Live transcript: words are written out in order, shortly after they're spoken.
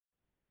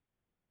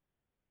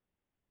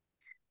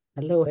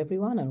Hello,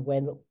 everyone, and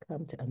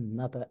welcome to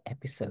another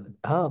episode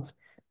of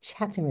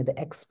Chatting with the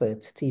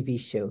Experts TV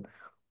show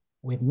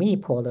with me,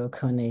 Paula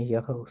O'Connor, your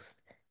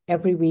host.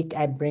 Every week,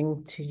 I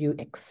bring to you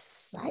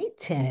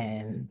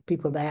exciting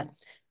people that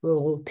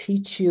will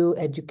teach you,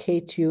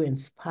 educate you,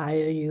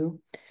 inspire you,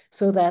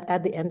 so that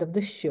at the end of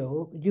the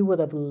show, you would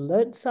have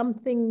learned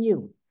something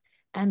new.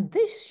 And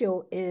this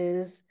show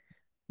is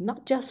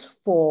not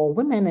just for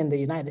women in the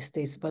United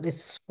States, but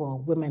it's for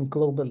women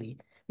globally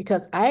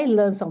because I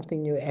learn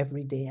something new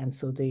every day, and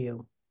so do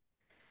you.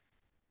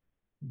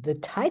 The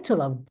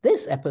title of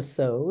this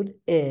episode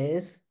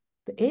is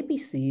The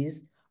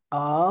ABCs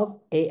of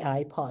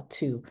AI Part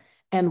 2.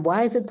 And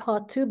why is it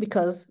Part 2?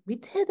 Because we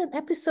did an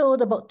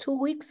episode about 2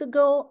 weeks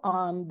ago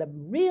on the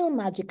real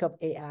magic of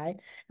AI,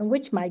 in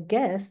which my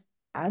guest,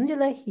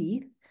 Angela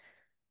Heath,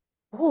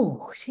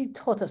 oh, she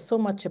taught us so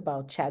much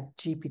about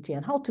ChatGPT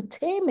and how to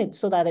tame it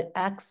so that it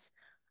acts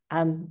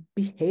and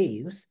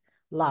behaves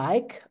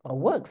like, or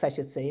works, I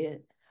should say,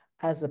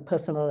 as a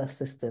personal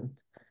assistant.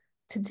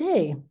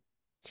 Today,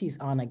 she's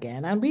on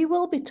again, and we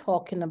will be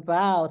talking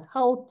about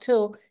how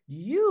to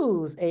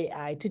use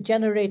AI to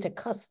generate a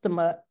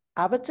customer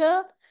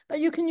avatar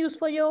that you can use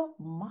for your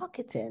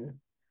marketing,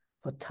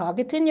 for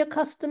targeting your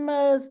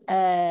customers,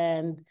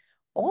 and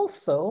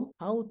also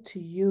how to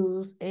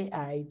use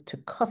AI to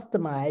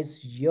customize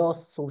your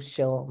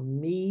social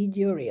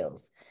media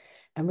reels.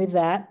 And with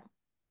that,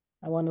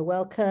 I want to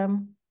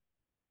welcome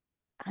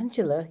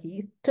Angela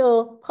Heath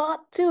to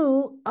part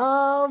two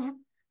of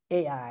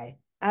AI.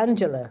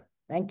 Angela,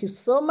 thank you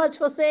so much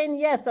for saying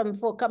yes and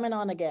for coming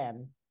on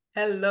again.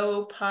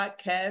 Hello,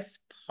 podcast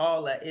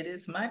Paula. It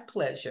is my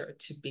pleasure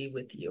to be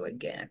with you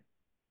again.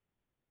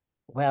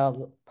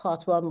 Well,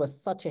 part one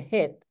was such a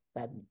hit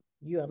that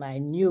you and I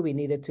knew we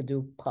needed to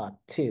do part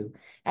two.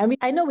 And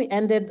I know we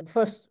ended the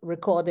first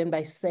recording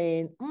by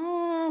saying,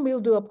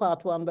 we'll do a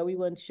part one, but we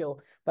weren't sure.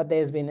 But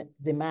there's been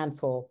demand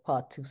for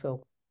part two.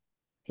 So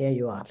here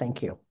you are.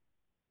 Thank you.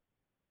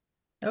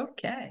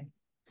 Okay.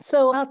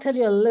 So I'll tell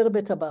you a little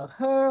bit about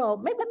her, or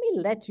maybe let me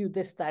let you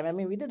this time. I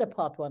mean, we did a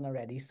part one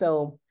already.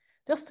 So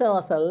just tell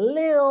us a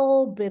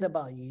little bit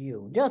about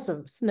you, just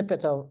a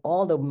snippet of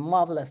all the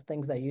marvelous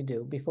things that you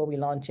do before we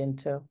launch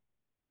into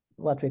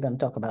what we're going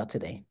to talk about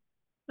today.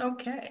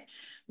 Okay.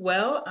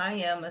 Well, I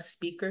am a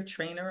speaker,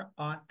 trainer,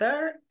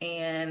 author,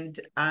 and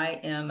I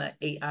am an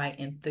AI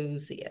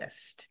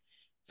enthusiast.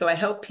 So I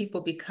help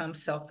people become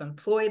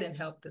self-employed and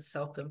help the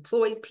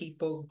self-employed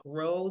people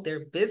grow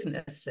their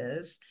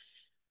businesses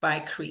by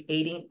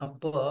creating a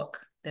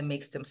book that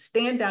makes them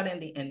stand out in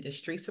the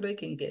industry so they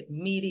can get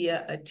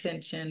media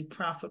attention,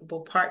 profitable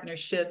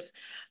partnerships,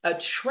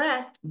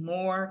 attract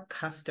more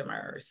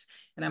customers.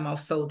 And I'm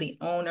also the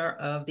owner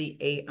of the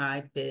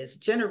AI Biz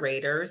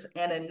Generators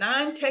and a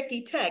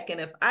non-techie tech.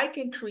 And if I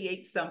can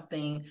create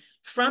something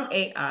from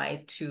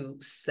AI to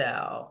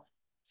sell,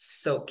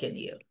 so can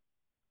you.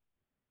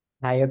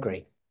 I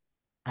agree.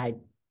 I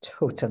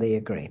totally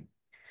agree.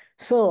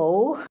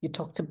 So you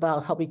talked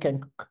about how we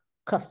can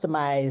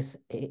customize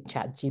a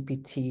chat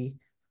GPT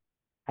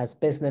as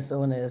business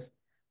owners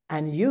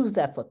and use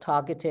that for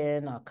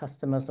targeting our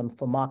customers and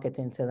for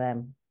marketing to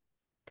them.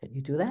 Can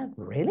you do that?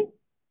 Really?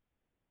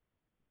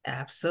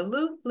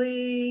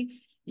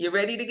 Absolutely. You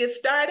ready to get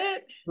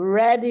started?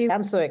 Ready.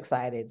 I'm so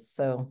excited.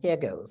 So here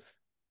goes.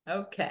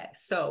 Okay,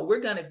 so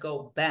we're going to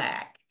go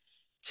back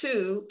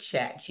to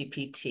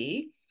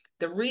ChatGPT.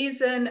 The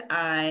reason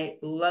I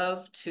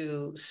love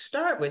to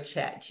start with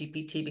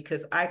ChatGPT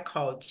because I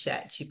call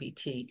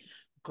ChatGPT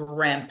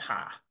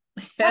grandpa.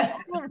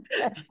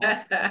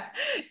 Grandpa.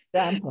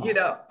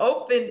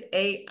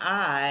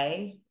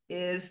 OpenAI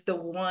is the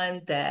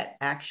one that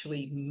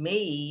actually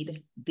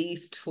made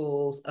these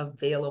tools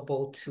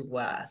available to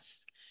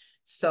us.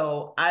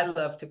 So I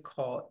love to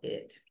call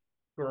it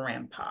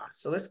grandpa.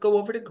 So let's go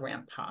over to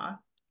grandpa.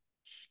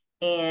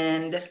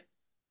 And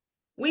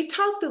we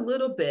talked a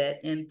little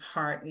bit in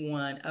part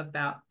one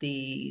about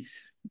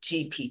these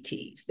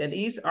GPTs, that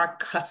these are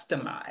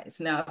customized.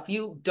 Now, if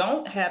you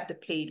don't have the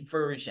paid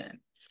version,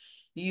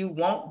 you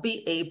won't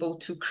be able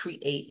to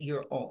create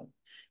your own.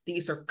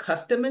 These are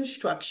custom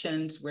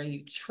instructions where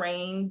you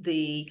train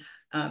the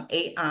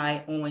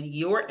AI on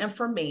your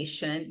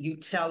information. You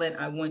tell it,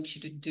 I want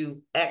you to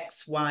do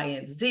X, Y,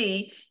 and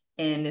Z.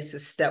 And this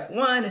is step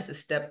one, this is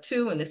step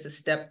two, and this is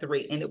step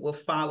three. And it will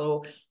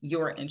follow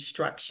your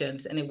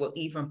instructions and it will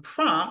even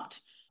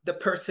prompt the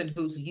person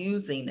who's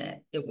using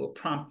it. It will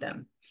prompt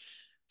them.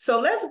 So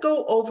let's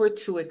go over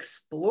to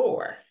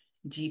explore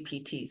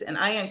GPTs. And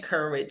I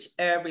encourage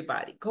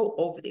everybody, go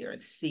over there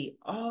and see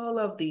all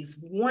of these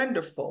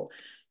wonderful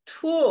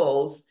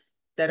tools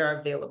that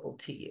are available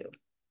to you.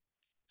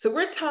 So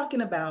we're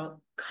talking about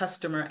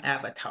customer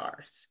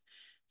avatars.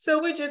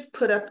 So we just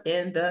put up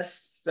in the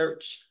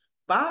search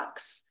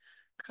box,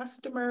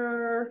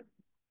 customer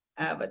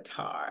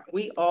avatar.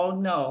 We all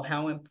know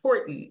how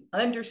important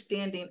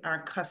understanding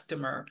our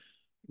customer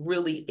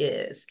really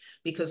is,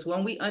 because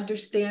when we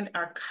understand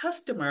our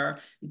customer,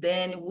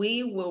 then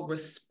we will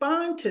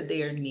respond to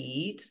their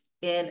needs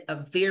in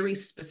a very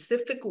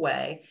specific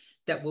way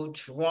that will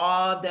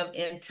draw them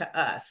into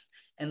us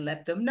and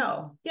let them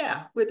know,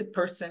 yeah, we're the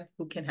person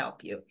who can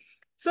help you.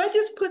 So I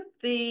just put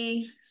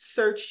the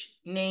search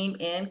name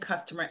in,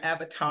 customer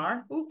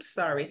avatar. Oops,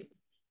 sorry.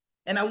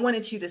 And I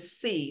wanted you to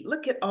see,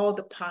 look at all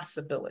the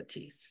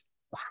possibilities.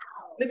 Wow.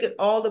 Look at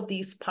all of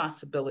these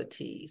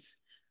possibilities.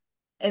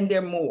 And there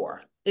are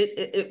more.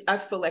 I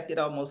feel like it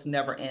almost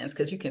never ends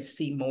because you can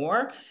see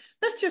more.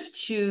 Let's just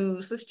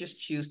choose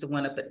the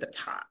one up at the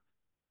top.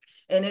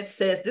 And it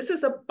says, this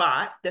is a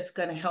bot that's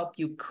going to help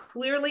you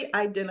clearly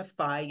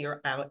identify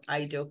your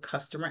ideal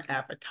customer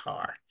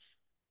avatar.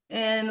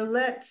 And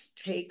let's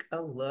take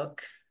a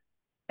look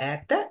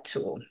at that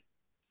tool.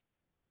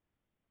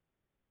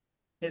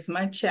 Is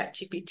my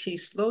ChatGPT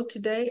slow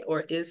today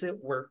or is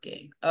it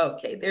working?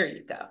 Okay, there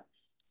you go.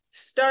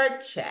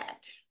 Start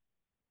chat.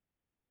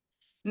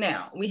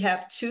 Now, we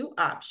have two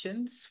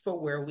options for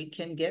where we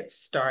can get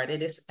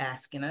started. It's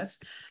asking us,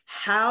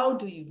 how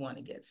do you want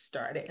to get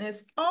started? And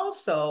it's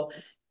also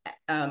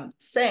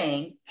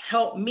saying,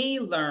 help me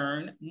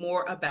learn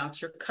more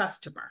about your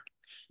customer.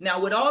 Now,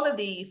 with all of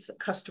these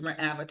customer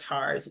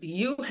avatars,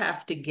 you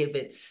have to give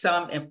it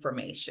some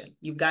information.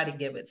 You've got to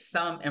give it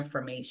some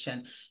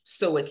information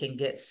so it can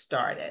get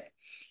started.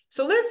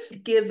 So let's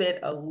give it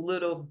a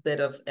little bit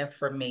of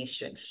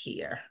information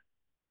here.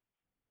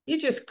 You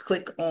just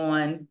click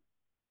on,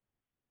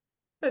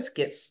 let's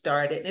get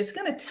started. It's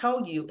going to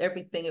tell you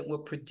everything it will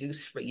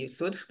produce for you.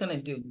 So it's going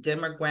to do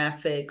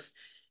demographics,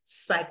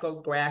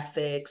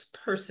 psychographics,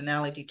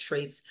 personality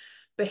traits,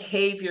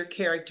 behavior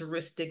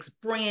characteristics,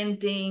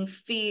 branding,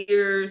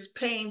 fears,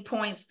 pain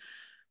points,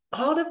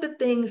 all of the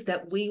things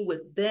that we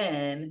would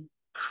then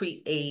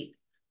create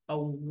a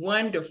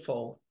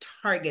wonderful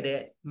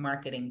targeted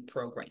marketing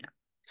program.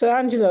 So,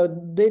 Angelo,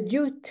 did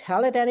you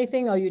tell it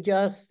anything, or you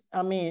just,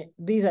 I mean,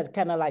 these are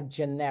kind of like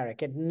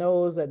generic. It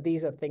knows that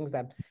these are things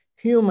that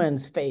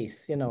humans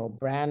face,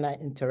 brand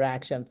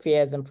interaction,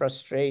 fears and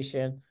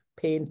frustration,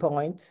 pain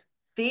points.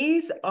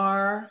 These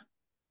are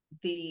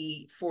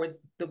for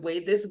the way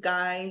this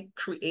guy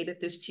created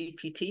this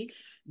GPT,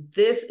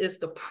 this is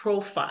the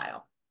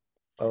profile.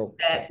 Okay.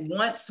 That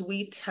once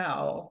we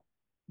tell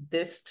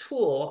this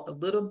tool a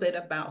little bit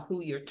about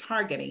who you're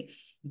targeting,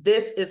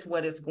 this is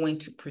what it's going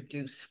to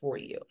produce for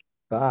you.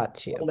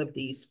 Got you. All of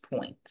these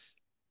points.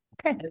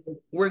 Okay. And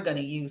we're going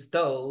to use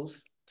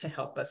those to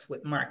help us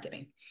with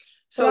marketing.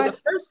 So right. the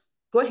first,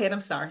 go ahead,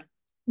 I'm sorry.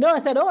 No, I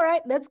said, all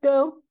right, let's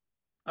go.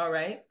 All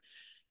right.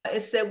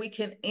 It said we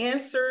can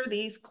answer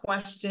these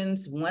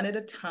questions one at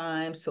a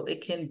time so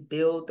it can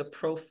build the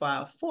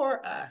profile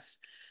for us.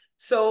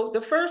 So the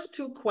first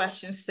two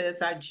questions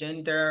says our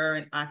gender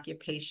and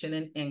occupation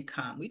and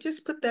income. We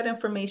just put that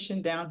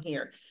information down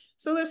here.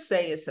 So let's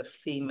say it's a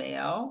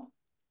female.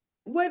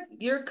 What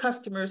your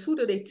customers, who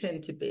do they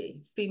tend to be?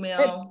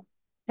 Female?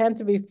 They tend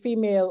to be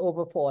female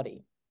over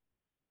 40.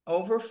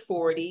 Over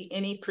 40.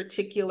 Any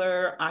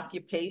particular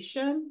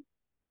occupation?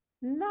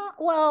 Not,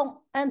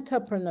 well,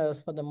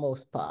 entrepreneurs for the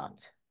most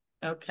part.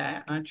 Okay,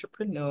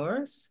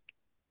 entrepreneurs.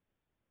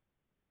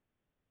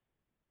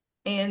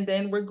 And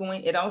then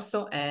it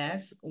also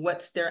asks,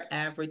 what's their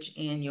average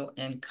annual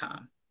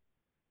income?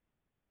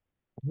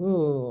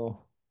 Ooh,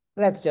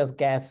 let's just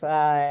guess.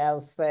 I'll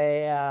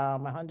say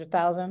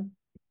 100,000.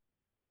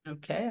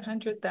 Okay,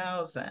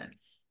 100,000.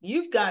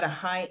 You've got a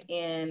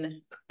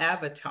high-end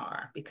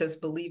avatar because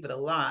believe it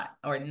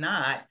or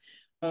not,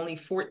 only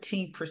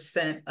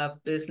 14%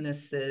 of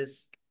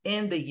businesses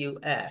in the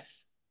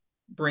US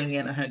bring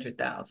in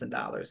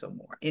 $100,000 or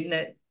more. Isn't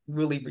that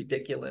really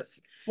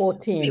ridiculous?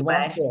 14,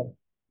 Anyway, 1.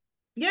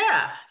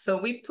 yeah, so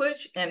we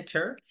push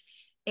enter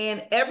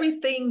and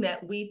everything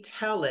that we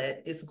tell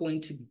it is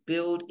going to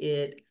build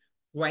it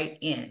right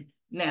in.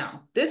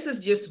 Now, this is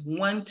just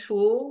one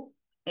tool.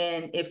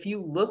 And if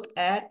you look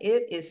at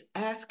it, it's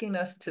asking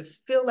us to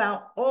fill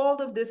out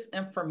all of this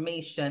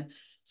information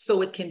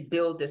so it can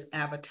build this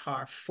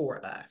avatar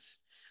for us.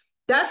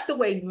 That's the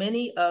way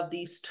many of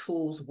these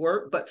tools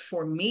work. But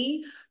for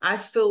me, I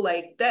feel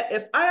like that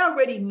if I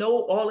already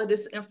know all of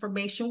this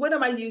information, what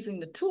am I using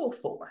the tool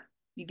for?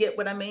 You get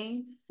what I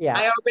mean? Yeah.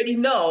 I already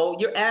know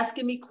you're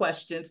asking me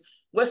questions.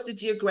 What's the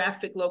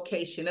geographic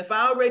location? If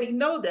I already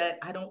know that,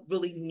 I don't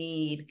really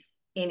need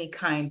any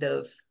kind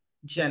of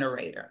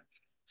generator.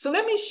 So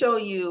let me show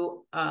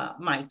you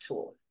my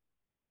tool.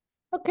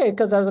 Okay,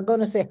 because I was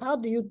going to say, how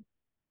do you,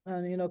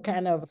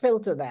 kind of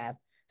filter that?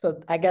 So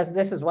I guess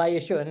this is why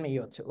you're showing me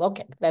your tool.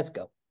 Okay, let's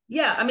go.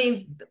 Yeah, I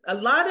mean, a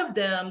lot of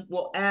them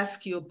will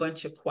ask you a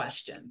bunch of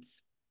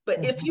questions.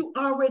 But if you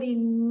already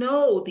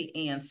know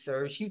the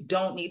answers, you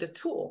don't need a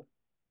tool.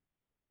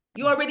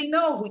 You already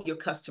know who your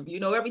customer, you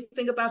know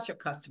everything about your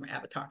customer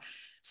avatar.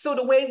 So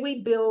the way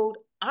we build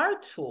our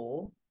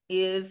tool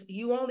is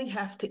you only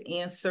have to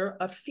answer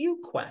a few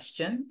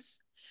questions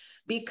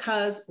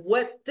because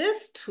what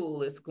this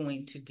tool is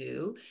going to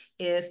do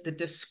is the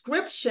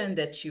description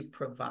that you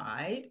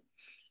provide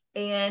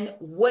and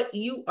what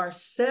you are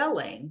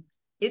selling,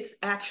 it's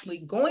actually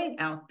going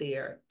out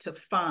there to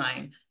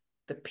find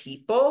the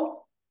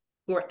people,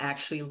 who are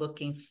actually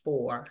looking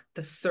for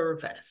the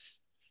service.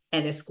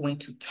 And it's going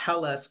to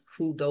tell us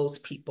who those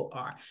people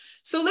are.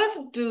 So let's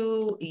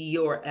do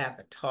your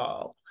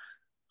avatar,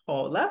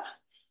 Paula.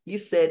 You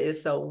said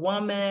it's a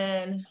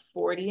woman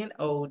 40 and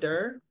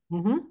older.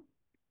 Mm-hmm.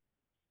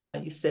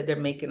 You said they're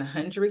making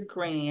 100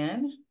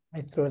 grand.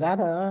 I threw that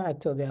out. I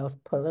told you I was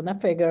pulling a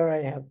figure.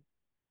 I have,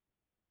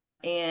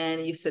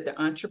 And you said they're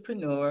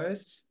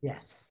entrepreneurs.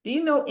 yes. Do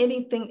you know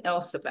anything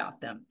else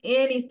about them?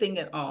 Anything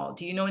at all?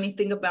 Do you know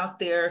anything about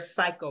their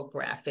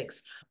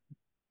psychographics?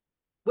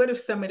 What are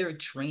some of their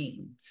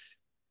dreams?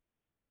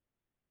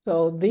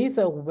 So these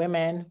are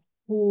women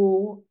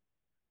who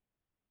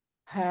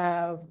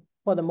have,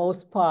 for the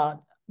most part,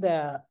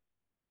 they're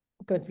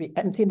going to be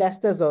empty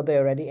nesters or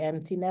they're already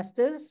empty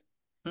nesters.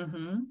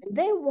 Mm-hmm.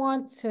 They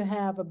want to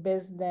have a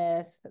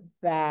business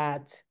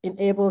that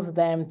enables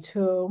them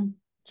to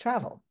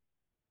travel.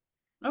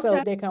 So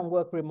Okay. they can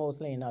work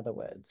remotely, in other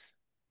words.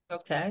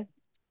 Okay.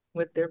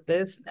 With their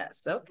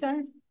business.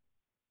 Okay.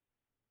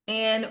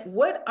 And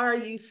what are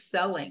you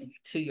selling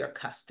to your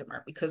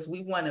customer? Because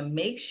we want to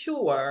make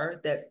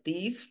sure that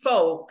these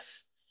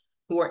folks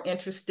who are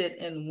interested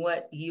in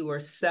what you are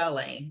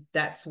selling,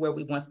 that's where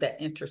we want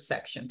that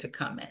intersection to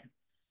come in.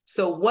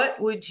 So, what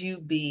would you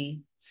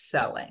be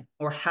selling,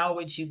 or how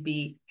would you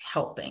be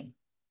helping your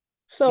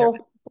So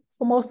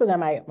for most of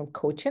them, I'm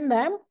coaching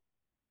them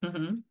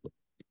Mhm.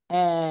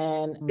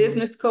 and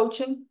Business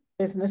coaching?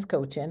 business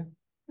coaching.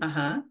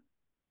 Uh-huh.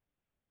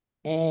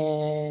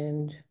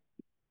 And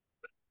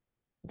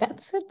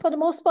that's it for the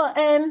most part.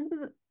 And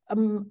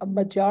a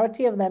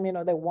majority of them,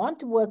 they want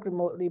to work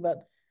remotely,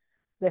 but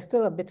they're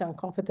still a bit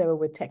uncomfortable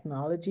with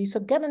technology. So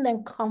getting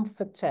them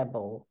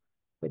comfortable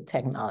with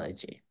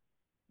technology.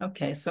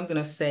 Okay, so I'm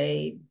going to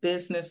say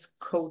business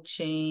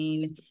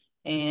coaching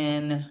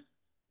and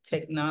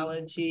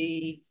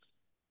technology.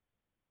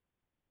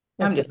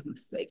 I'm That's it. just going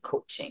to say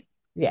coaching.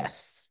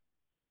 Yes.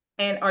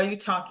 And are you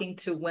talking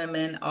to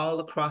women all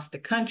across the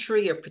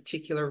country, a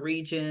particular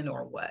region,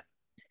 or what?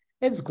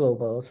 It's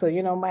global. So,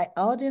 my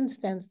audience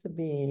tends to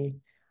be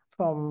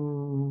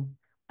from,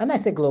 and I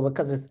say global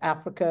because it's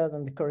Africa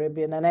and the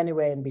Caribbean and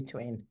anywhere in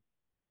between.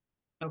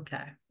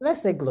 Okay.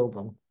 Let's say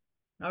global.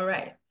 All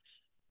right.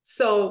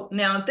 So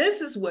now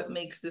this is what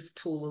makes this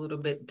tool a little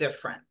bit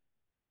different.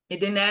 It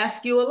didn't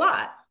ask you a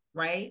lot,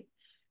 right?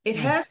 It Mm.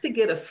 has to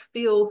get a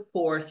feel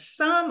for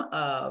some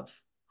of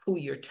who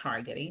you're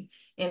targeting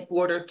in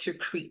order to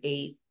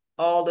create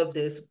all of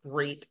this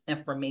great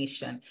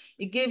information.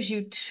 It gives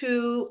you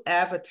two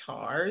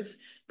avatars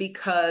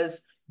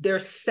because they're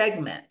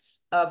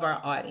segments of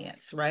our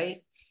audience,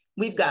 right?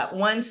 We've got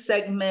one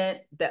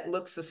segment that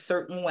looks a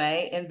certain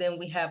way, and then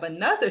we have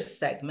another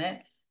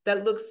segment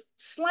that looks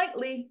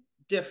slightly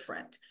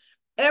different.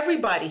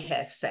 Everybody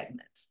has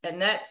segments.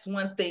 And that's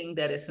one thing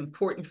that is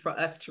important for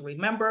us to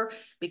remember,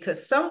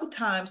 because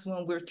sometimes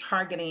when we're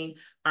targeting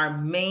our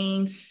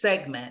main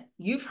segment,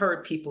 you've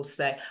heard people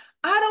say,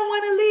 I don't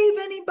want to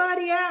leave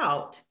anybody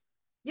out.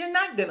 You're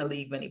not going to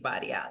leave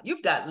anybody out.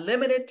 You've got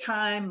limited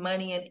time,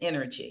 money, and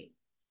energy.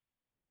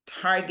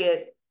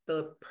 Target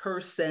the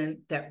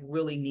person that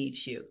really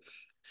needs you.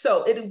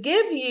 So it'll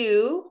give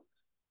you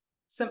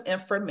some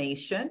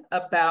information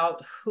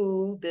about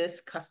who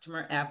this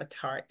customer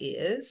avatar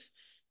is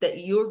that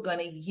you're going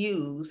to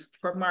use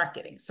for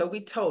marketing. So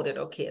we told it,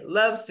 okay, it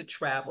loves to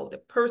travel, the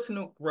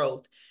personal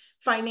growth,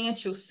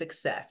 financial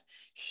success.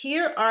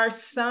 Here are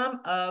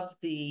some of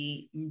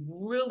the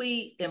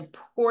really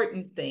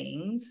important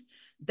things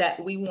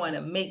that we want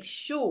to make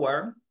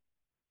sure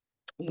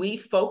we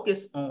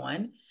focus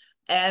on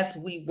as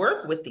we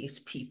work with these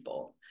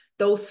people.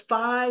 Those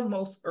 5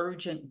 most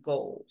urgent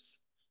goals.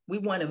 We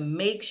want to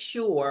make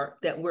sure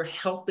that we're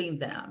helping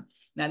them.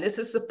 Now, this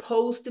is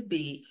supposed to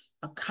be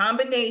a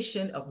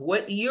combination of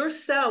what you're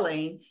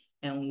selling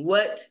and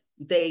what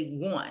they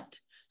want.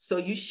 So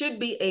you should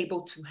be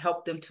able to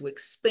help them to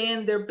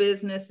expand their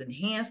business,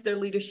 enhance their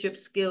leadership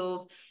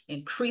skills,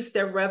 increase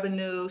their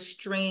revenue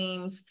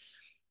streams.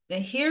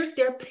 And here's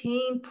their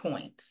pain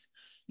points.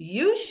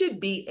 You should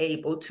be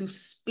able to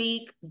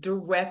speak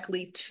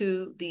directly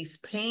to these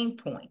pain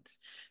points.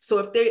 So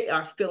if they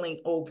are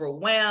feeling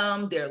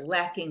overwhelmed, they're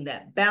lacking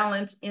that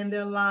balance in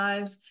their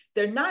lives,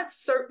 they're not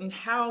certain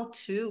how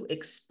to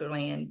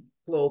expand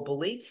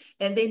globally,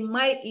 and they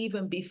might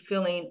even be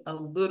feeling a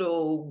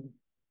little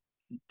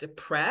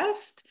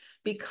depressed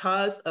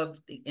because of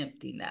the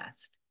empty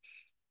nest.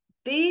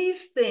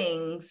 These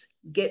things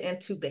get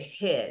into the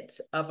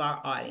heads of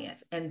our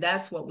audience, and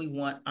that's what we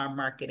want our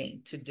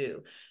marketing to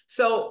do.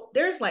 So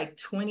there's like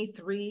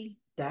 23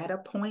 data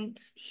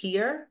points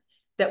here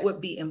that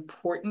would be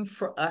important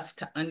for us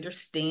to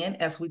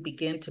understand as we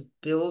begin to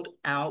build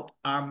out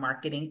our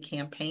marketing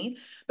campaign.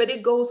 But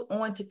it goes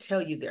on to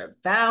tell you their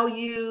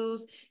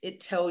values. It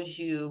tells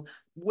you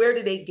where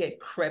do they get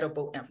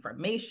credible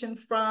information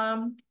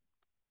from.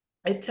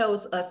 It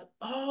tells us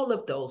all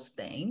of those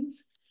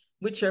things,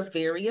 which are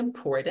very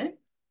important.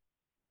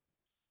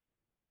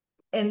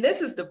 And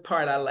this is the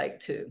part I like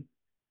too.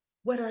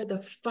 What are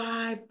the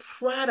 5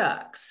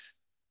 products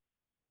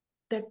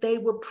that they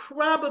would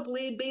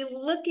probably be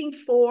looking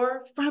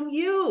for from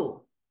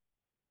you.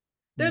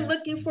 They're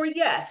looking for,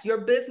 yes,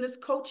 your business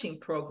coaching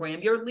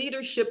program, your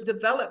leadership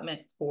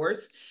development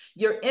course,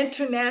 your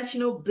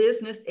international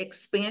business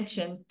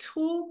expansion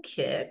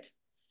toolkit,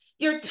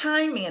 your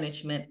time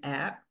management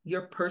app,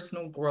 your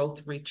personal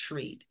growth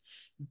retreat.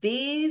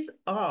 These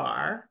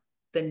are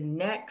the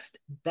next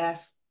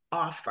best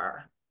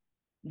offer,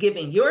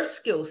 giving your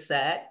skill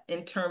set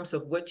in terms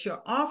of what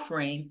you're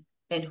offering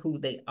and who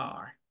they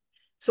are.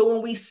 So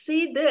when we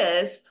see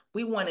this,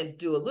 we want to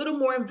do a little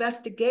more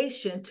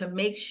investigation to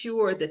make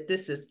sure that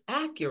this is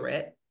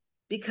accurate,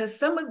 because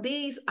some of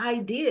these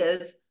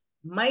ideas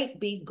might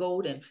be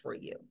golden for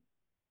you.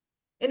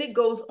 And it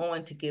goes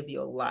on to give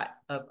you a lot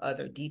of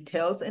other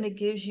details, and it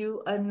gives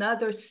you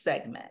another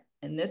segment.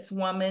 And this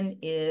woman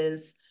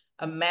is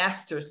a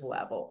master's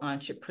level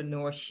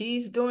entrepreneur.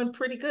 She's doing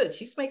pretty good.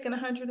 She's making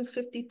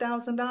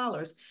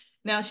 $150,000.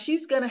 Now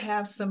she's going to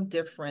have some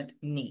different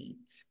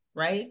needs,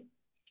 right?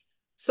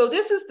 So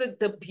this is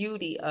the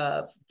beauty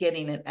of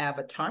getting an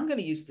avatar. I'm going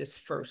to use this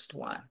first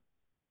one.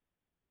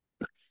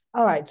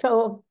 All right.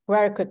 So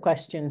very quick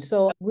question.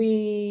 So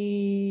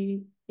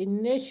we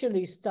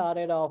initially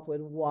started off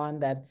with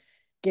one that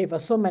gave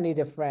us so many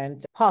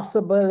different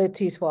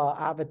possibilities for our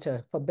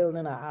avatar, for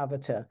building our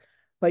avatar,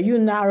 but you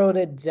narrowed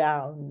it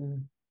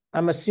down.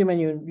 I'm assuming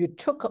you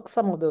took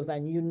some of those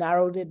and you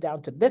narrowed it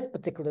down to this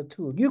particular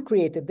tool. You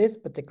created this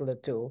particular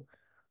tool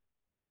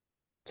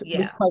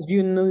because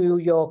you knew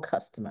your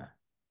customer.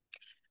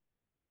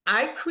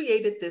 I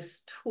created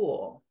this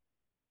tool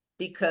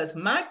because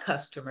my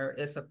customer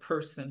is a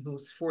person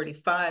who's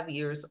 45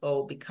 years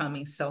old,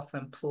 becoming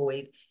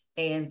self-employed,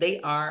 and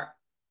they are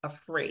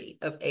afraid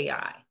of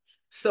AI.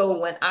 So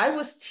when I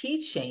was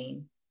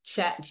teaching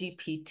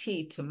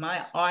ChatGPT to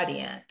my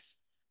audience,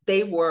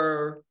 they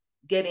were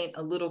getting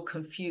a little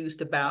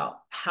confused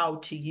about how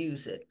to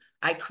use it.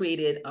 I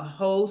created a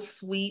whole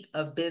suite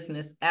of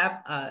business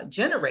app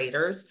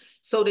generators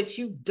so that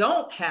you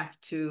don't have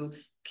to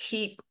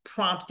keep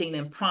prompting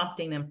and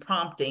prompting and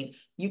prompting.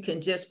 You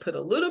can just put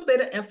a little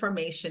bit of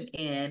information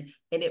in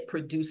and it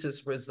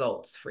produces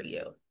results for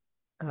you.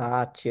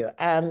 Got you.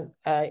 And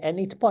I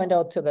need to point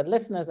out to the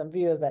listeners and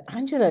viewers that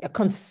Angela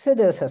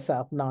considers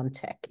herself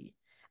non-techie.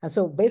 And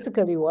so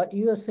basically what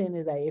you are saying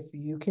is that if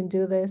you can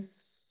do this,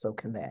 so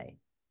can they.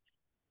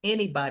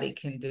 Anybody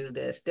can do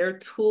this. There are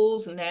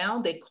tools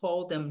now, they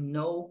call them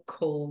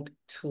no-code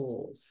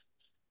tools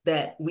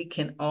that we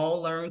can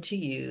all learn to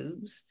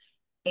use.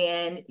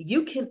 And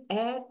you can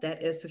add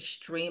that as a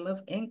stream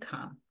of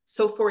income.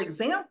 So for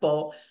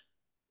example,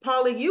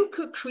 Paula, you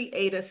could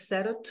create a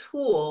set of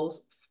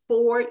tools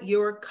for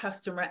your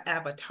customer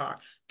avatar,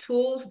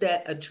 tools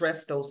that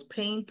address those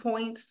pain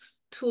points,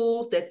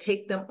 tools that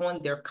take them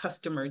on their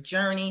customer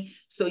journey,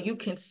 so you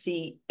can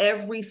see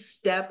every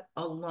step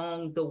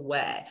along the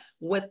way,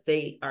 what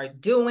they are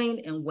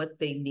doing and what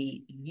they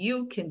need.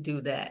 You can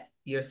do that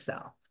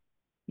yourself.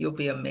 You'll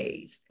be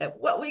amazed at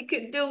what we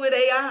can do with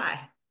AI.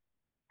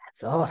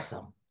 That's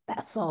awesome.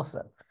 That's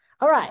awesome.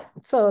 All right,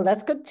 so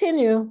let's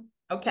continue.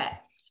 Okay,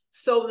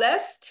 so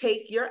let's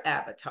take your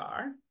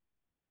avatar.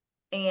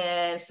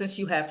 And since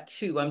you have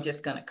two, I'm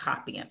just going to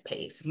copy and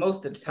paste.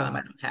 Most of the time,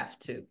 I don't have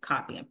to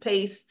copy and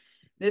paste.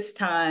 This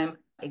time,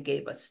 it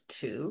gave us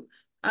two.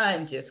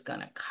 I'm just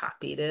going to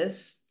copy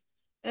this.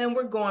 And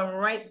we're going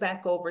right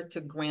back over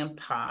to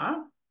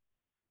Grandpa.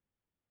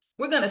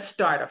 We're going to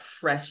start a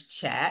fresh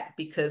chat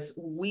because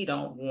we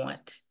don't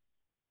want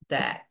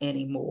that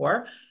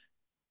anymore.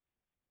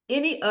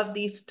 Any of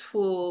these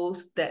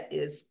tools that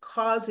is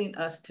causing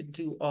us to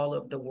do all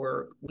of the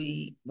work,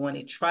 we want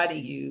to try to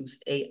use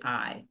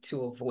AI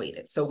to avoid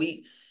it. So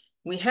we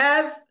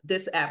have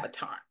this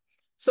avatar.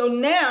 So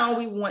now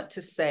we want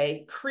to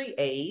say,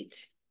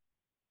 create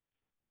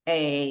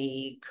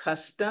a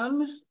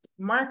custom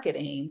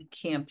marketing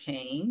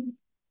campaign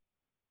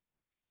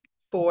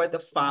for the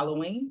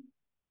following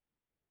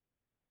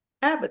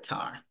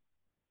avatar.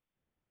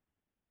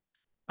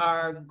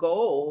 Our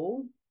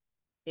goal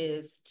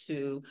is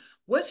to,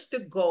 what's the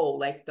goal,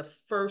 like the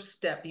first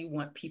step you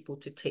want people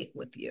to take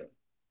with you?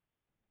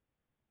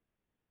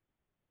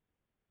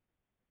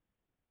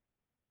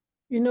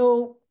 You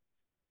know,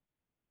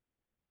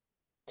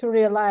 to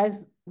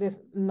realize this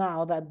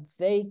now that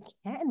they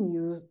can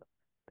use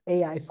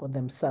AI for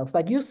themselves.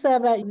 Like you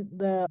said that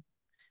the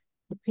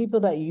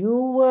people that you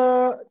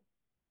were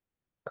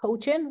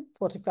coaching,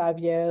 45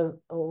 years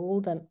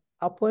old and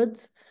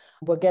upwards,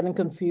 were getting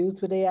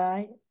confused with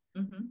AI.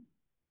 Mm-hmm.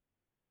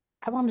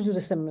 I want to do the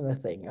similar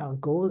thing. Our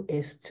goal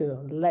is to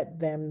let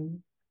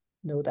them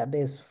know that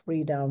there's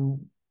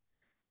freedom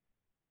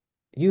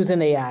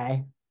using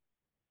AI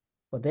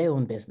for their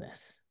own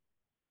business.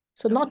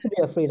 So not to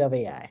be afraid of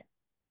AI.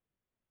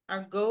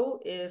 Our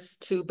goal is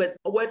to, but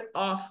what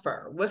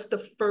offer? What's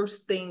the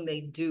first thing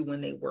they do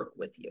when they work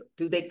with you?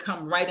 Do they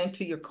come right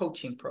into your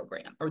coaching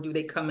program or do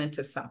they come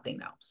into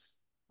something else?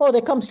 Oh, they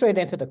come straight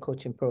into the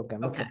coaching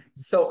program. Okay. Okay.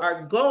 So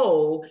our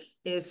goal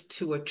is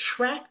to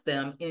attract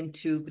them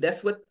into,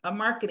 that's what a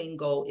marketing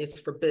goal is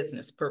for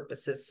business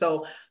purposes.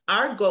 So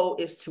our goal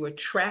is to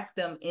attract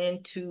them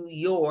into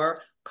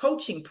your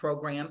coaching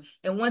program.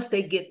 And once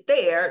they get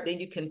there, then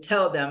you can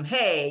tell them,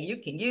 hey,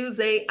 you can use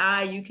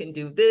AI, you can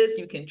do this,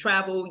 you can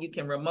travel, you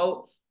can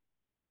remote.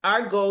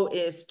 Our goal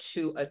is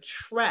to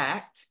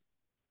attract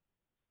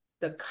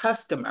the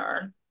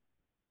customer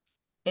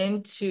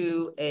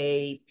into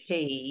a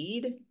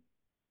paid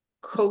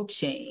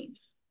coaching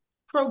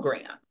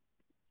program.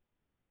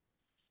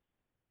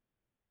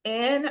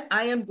 And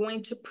I am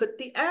going to put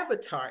the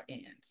avatar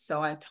in.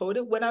 So I told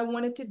it what I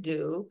wanted to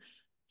do.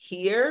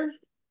 Here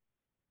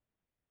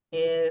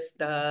is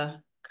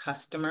the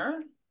customer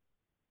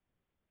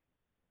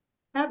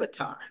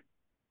avatar.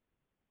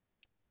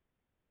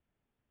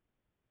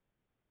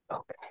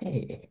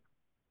 Okay.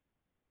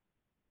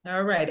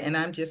 All right, and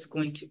I'm just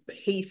going to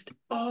paste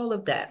all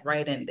of that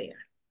right in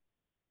there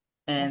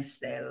and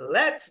say,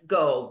 let's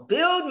go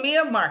build me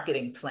a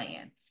marketing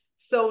plan.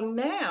 So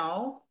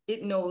now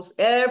it knows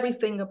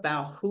everything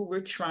about who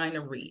we're trying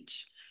to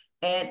reach.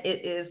 And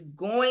it is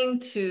going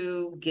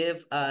to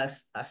give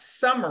us a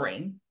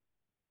summary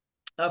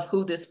of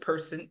who this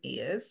person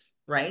is,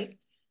 right?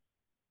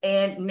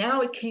 And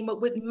now it came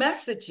up with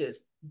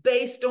messages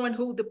based on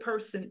who the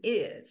person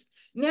is.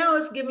 Now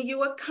it's giving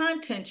you a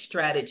content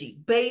strategy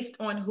based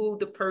on who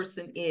the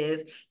person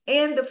is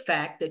and the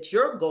fact that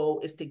your goal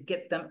is to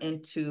get them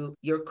into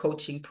your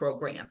coaching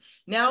program.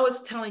 Now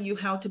it's telling you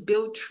how to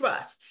build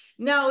trust.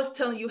 Now it's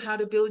telling you how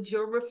to build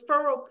your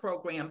referral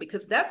program,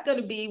 because that's going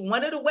to be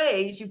one of the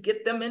ways you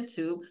get them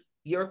into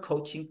your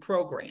coaching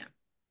program.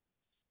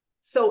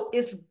 So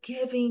it's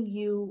giving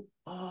you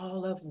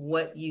all of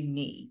what you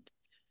need.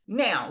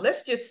 Now,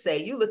 let's just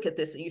say you look at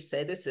this and you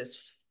say, this is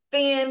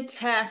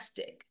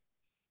fantastic.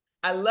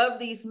 I love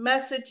these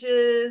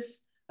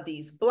messages,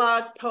 these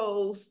blog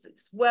posts,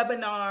 these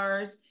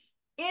webinars,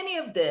 any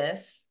of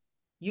this,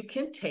 you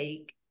can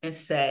take and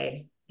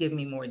say, give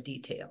me more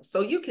details.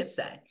 So you can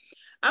say,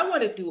 I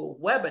want to do a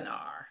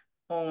webinar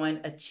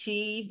on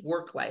achieve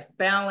work-life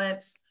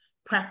balance,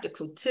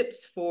 practical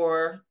tips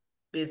for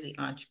busy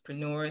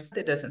entrepreneurs.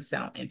 That doesn't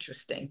sound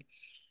interesting.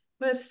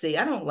 Let's see,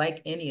 I don't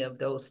like any of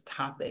those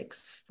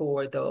topics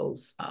for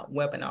those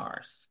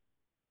webinars.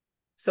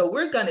 So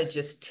we're going to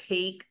just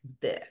take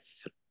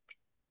this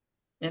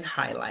and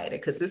highlight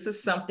it, because this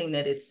is something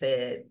that is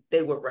said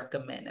they would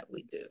recommend that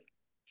we do.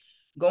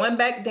 Going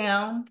back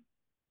down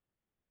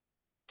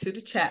to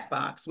the chat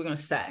box, we're going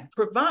to say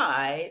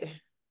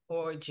provide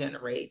or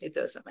generate, it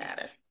doesn't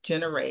matter,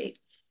 generate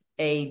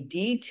a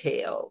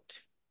detailed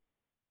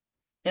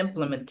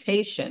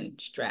implementation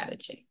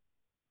strategy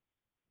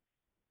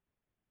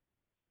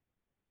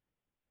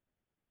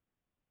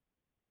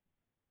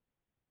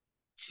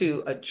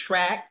to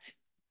attract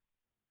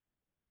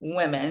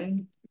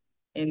women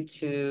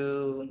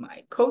into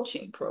my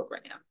coaching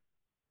program.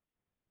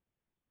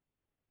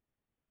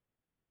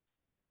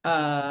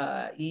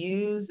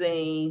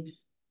 Using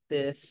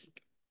this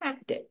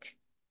tactic.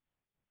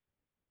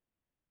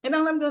 And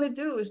all I'm going to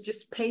do is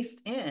just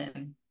paste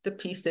in the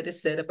piece that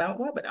is said about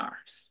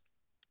webinars,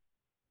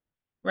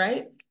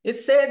 right? It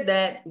said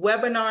that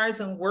webinars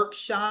and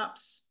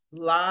workshops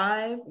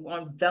live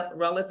on the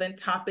relevant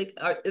topic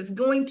is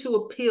going to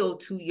appeal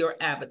to your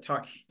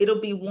avatar.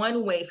 It'll be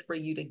one way for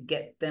you to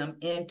get them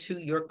into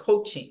your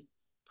coaching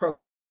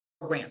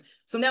program.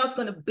 So now it's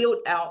going to build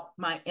out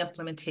my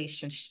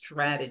implementation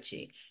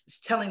strategy. It's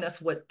telling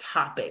us what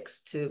topics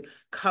to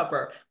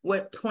cover,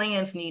 what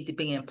plans need to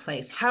be in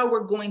place, how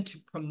we're going to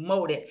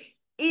promote it,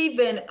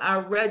 even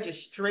our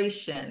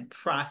registration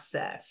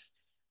process,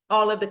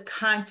 all of the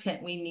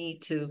content we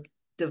need to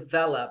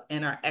develop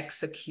in our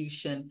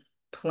execution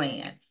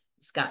plan.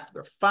 It's got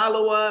your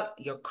follow-up,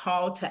 your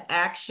call to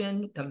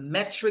action, the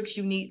metrics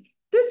you need.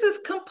 This is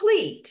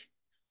complete.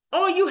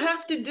 All you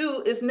have to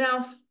do is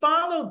now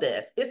follow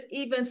this. It's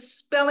even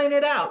spelling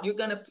it out. You're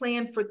going to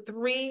plan for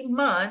 3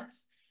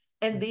 months,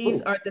 and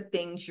these are the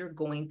things you're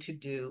going to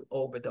do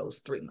over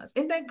those 3 months.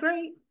 Isn't that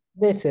great?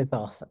 This is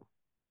awesome.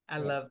 I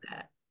love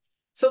that.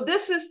 So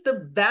this is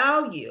the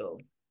value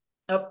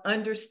of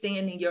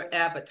understanding your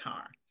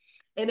avatar.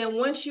 And then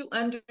once you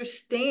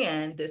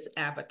understand this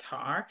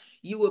avatar,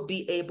 you will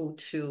be able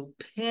to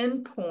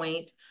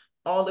pinpoint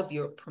all of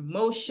your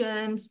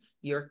promotions,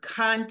 your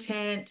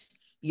content,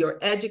 your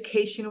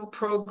educational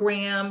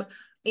program,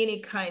 any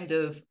kind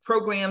of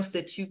programs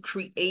that you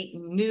create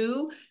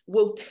new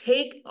will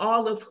take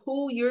all of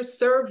who you're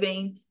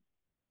serving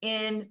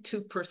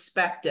into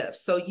perspective.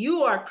 So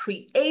you are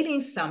creating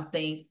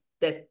something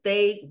that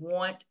they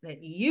want,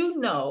 that you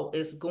know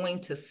is going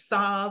to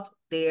solve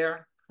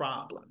their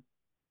problem.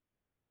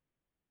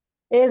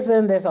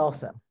 Isn't this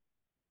awesome?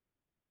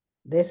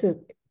 This is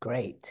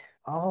great.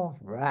 All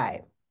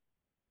right.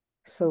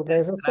 So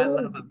there's a I love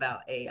solution.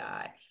 about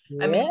AI.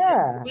 I mean,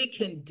 Yeah. we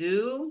can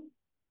do,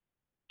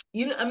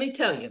 let me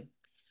tell you,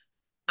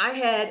 I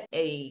had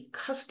a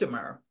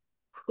customer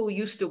who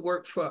used to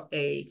work for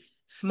a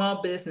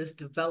small business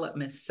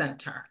development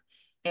center.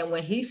 And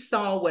when he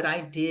saw what I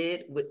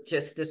did with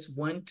just this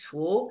one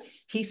tool,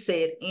 he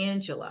said,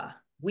 Angela,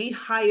 we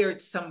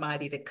hired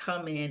somebody to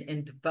come in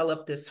and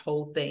develop this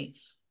whole thing.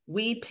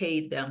 We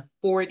paid them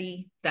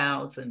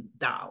 $40,000.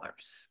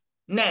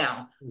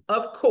 Now,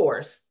 of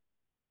course,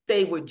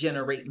 they would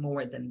generate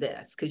more than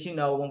this. Because,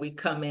 when we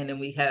come in and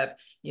we have,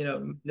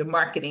 the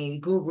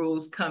marketing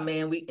gurus come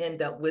in, we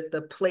end up with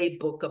a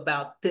playbook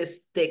about this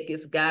thick.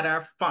 It's got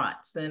our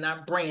fonts and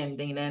our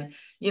branding and,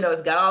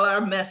 it's got all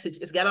our message.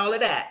 It's got all of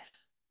that.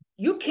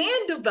 You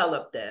can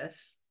develop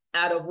this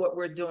out of what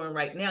we're doing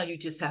right now. You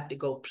just have to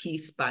go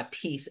piece by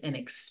piece and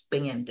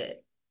expand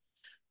it.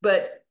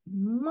 But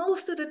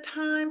most of the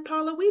time,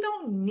 Paula, we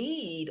don't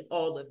need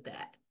all of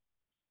that.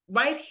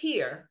 Right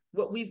here,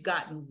 what we've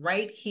gotten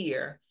right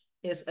here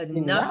is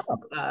enough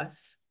for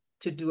us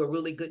to do a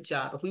really good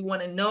job. If we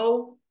want to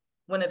know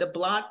one of the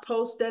blog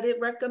posts that it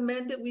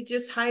recommended, we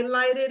just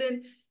highlight it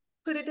and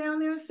put it down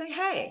there and say,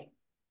 hey,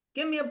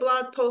 give me a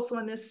blog post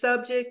on this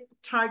subject,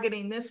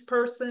 targeting this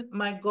person.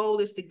 My goal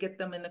is to get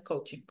them in the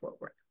coaching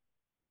program.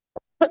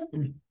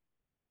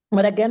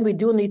 But again, we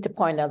do need to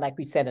point out, like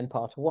we said in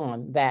part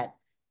one, that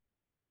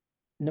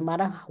no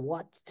matter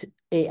what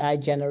AI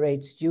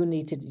generates, you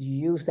need to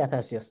use that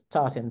as your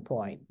starting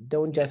point.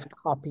 Don't just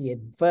copy it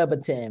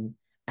verbatim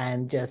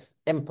and just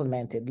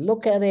implement it.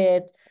 Look at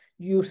it.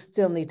 You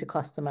still need to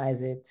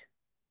customize it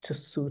to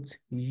suit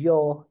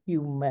your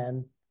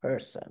human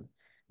person.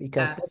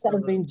 Because this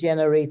has been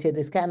generated.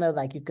 It's kind of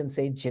like, you can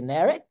say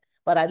generic,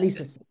 but at least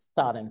it's a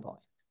starting point,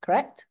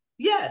 correct?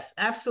 Yes,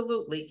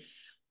 absolutely.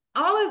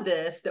 All of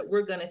this that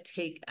we're going to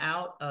take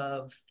out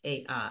of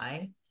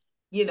AI,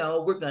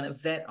 we're going to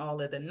vet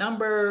all of the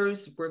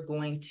numbers. We're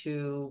going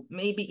to,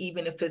 maybe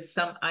even if it's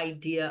some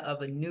idea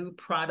of a new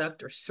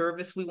product or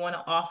service we want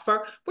to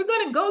offer, we're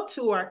going to go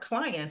to our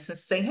clients and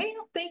say, hey,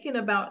 I'm thinking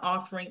about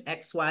offering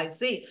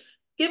XYZ.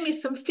 Give me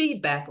some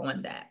feedback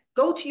on that.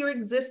 Go to your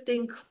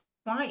existing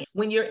client.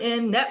 When you're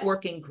in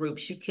networking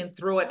groups, you can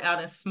throw it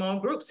out in small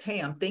groups. Hey,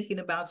 I'm thinking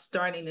about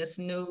starting this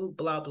new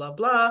blah, blah,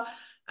 blah.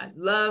 I'd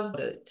love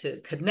to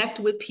connect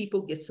with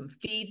people, get some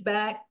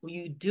feedback.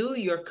 You do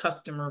your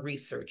customer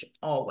research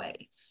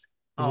always.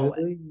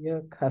 Do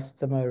your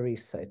customer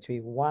research. We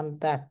want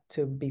that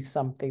to be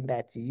something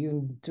that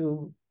you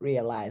do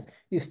realize.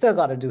 You still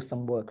got to do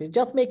some work. We're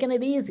just making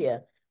it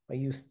easier, but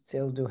you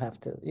still have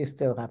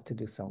to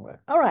do some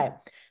work. All right.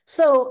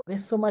 So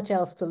there's so much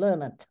else to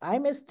learn, and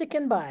time is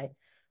ticking by.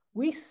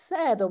 We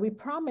said, or we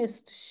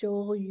promised to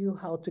show you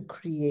how to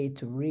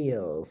create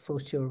reels,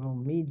 social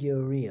media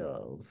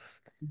reels.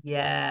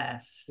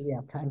 Yes. Do we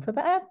have time for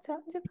that,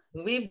 Angela?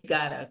 We've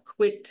got a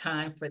quick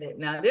time for that.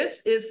 Now,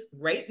 this is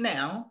right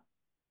now,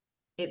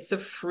 it's a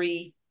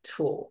free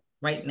tool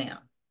right now.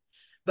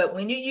 But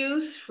when you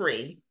use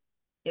free,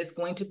 it's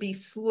going to be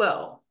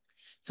slow.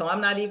 So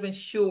I'm not even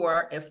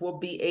sure if we'll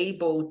be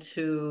able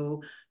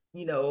to,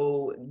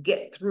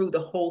 get through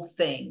the whole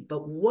thing.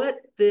 But what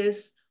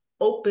this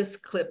Opus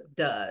Clip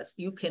does,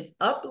 you can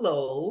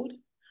upload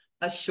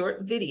a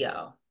short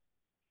video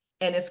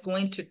and it's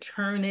going to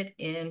turn it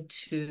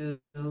into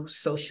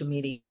social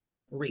media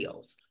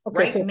reels. Okay,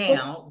 right so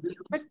now,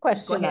 quick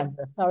question,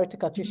 Angela. Sorry to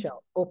cut you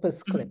short.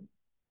 Opus Clip.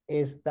 Mm-hmm.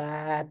 Is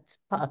that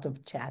part of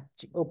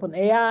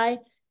OpenAI?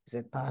 Is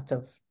it part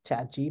of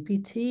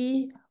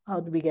ChatGPT?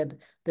 How do we get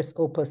this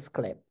Opus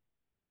Clip?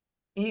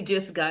 You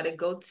just got to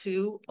go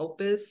to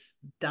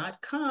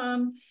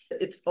opus.com,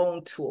 its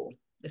own tool.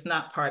 It's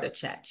not part of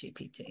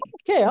ChatGPT.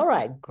 Okay, all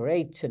right.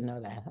 Great to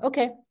know that.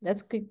 Okay,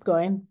 let's keep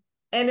going.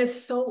 And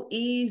it's so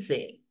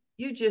easy.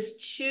 You just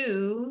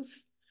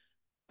choose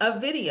a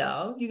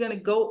video. You're going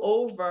to go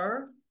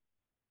over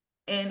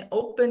and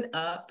open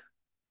up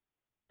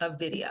a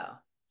video.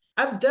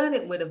 I've done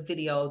it with a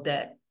video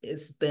that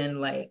it's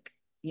been like,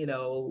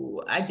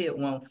 I did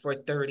one for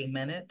 30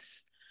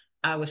 minutes.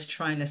 I was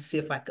trying to see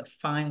if I could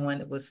find one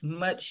that was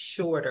much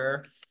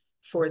shorter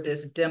for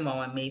this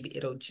demo, and maybe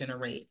it'll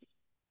generate.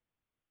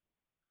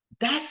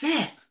 That's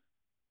it.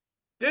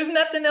 There's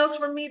nothing else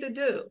for me to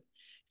do.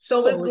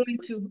 So it's going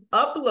to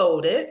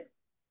upload it,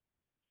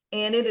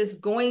 and it is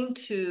going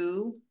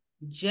to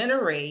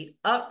generate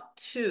up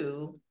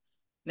to,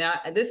 now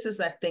this is,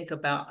 I think,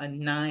 about a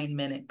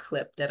 9-minute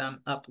clip that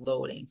I'm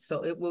uploading.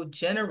 So it will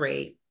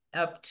generate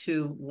up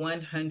to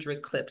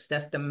 100 clips.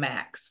 That's the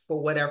max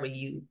for whatever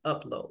you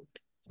upload.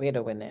 Wait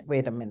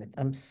a minute.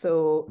 I'm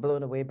so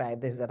blown away by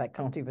this that I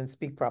can't even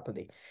speak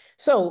properly.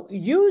 So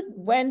you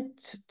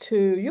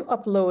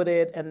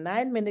uploaded a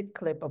 9-minute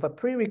clip of a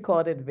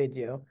pre-recorded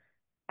video,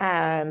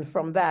 and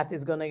from that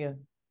is going to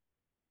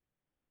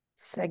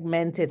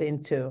segment it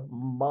into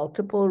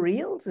multiple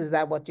reels. Is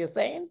that what you're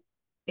saying?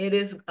 It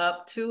is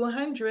up to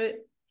 100.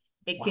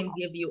 It can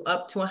give you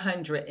up to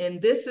 100.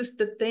 And this is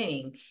the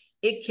thing.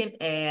 It can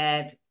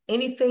add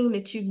anything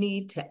that you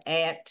need to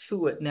add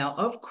to it. Now,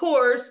 of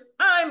course,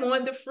 I'm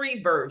on the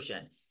free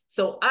version,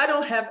 so I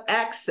don't have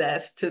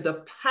access to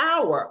the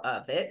power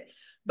of it,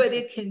 but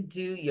it can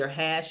do your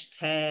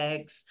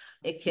hashtags.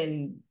 It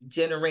can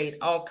generate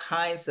all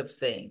kinds of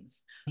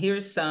things.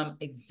 Here's some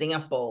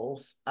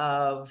examples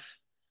of,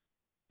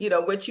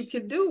 what you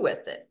can do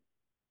with it.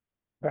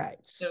 Right.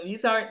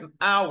 These aren't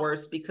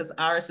ours because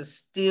ours is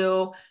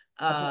still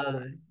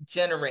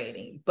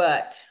generating,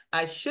 but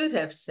I should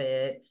have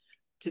said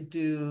to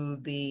do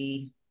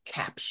the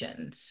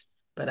captions,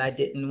 but I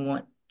didn't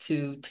want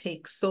to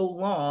take so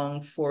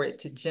long for it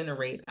to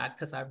generate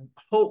because I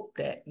hope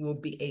that we'll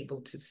be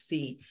able to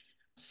see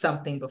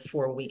something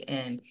before we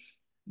end.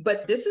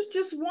 But this is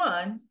just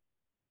one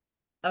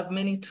of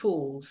many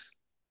tools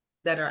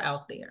that are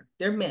out there.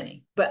 There are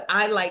many, but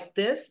I like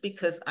this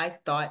because I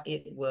thought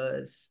it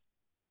was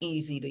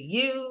easy to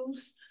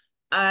use.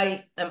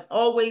 I am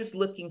always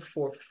looking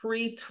for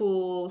free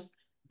tools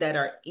that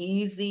are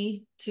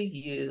easy to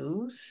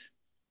use.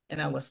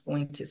 And I was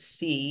going to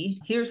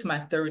see, here's my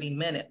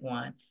 30-minute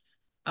one.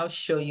 I'll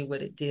show you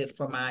what it did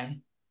for my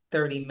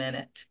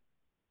 30-minute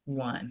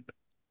one.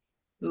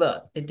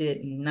 Look, it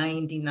did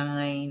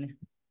 99.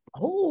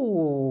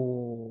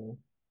 Oh,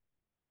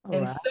 all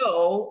And right.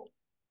 so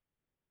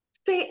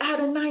say out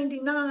of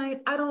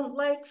 99, I don't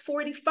like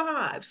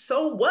 45.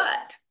 So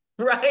what?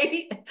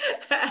 Right?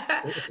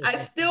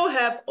 I still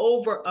have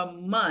over a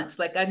month.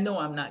 Like, I know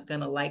I'm not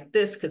going to like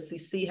this because you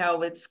see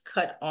how it's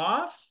cut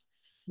off?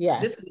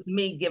 This Yes. is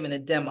me giving a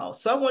demo.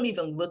 So I won't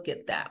even look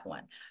at that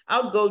one.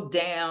 I'll go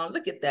down.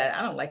 Look at that.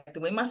 I don't like the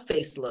way my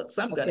face looks.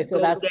 I'm going Okay, to so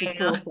go that's the down.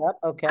 close up.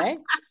 Okay.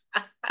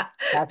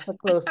 That's a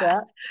close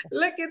up.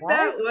 Look at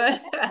Right?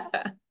 that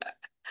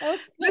one.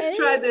 Let's Okay.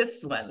 try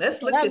this one. Let's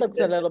Okay, look that at looks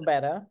a this. little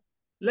better.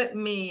 Let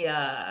me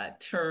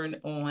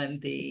turn on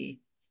the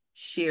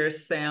share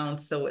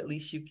sound so at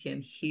least you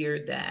can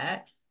hear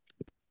that,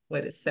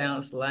 what it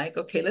sounds like.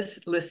 Okay, let's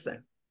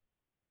listen.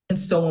 And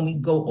so when we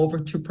go over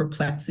to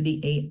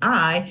Perplexity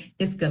AI,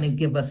 it's going to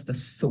give us the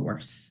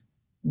source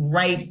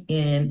right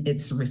in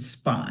its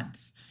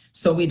response.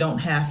 So we don't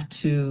have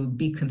to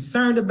be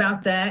concerned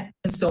about that.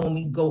 And so when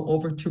we go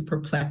over to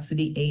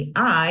Perplexity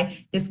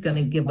AI, it's going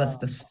to give us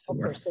the Okay, so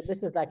source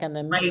this is like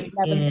an right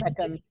 11 in.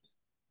 second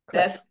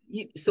clip.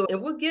 So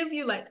it will give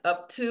you like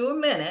up to a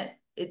minute.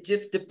 It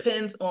just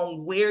depends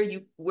on where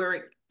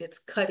it's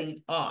cutting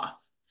off.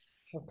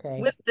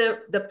 Okay. With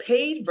the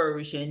paid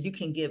version, you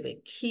can give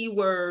it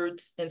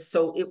keywords, and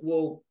so it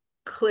will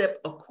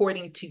clip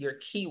according to your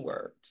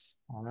keywords.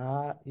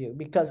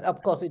 Because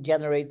of course it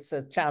generates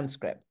a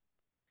transcript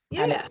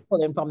and it's Yeah.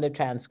 pulling from the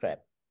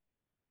transcript.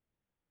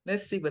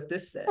 Let's see what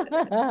this says.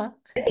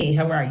 Hey,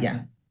 how are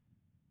you?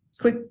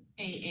 Quick.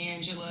 Hey,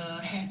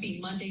 Angela, happy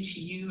Monday to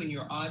you and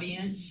your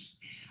audience.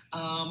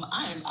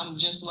 I'm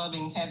just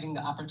loving having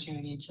the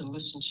opportunity to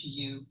listen to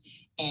you.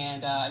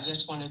 And I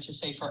just wanted to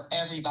say for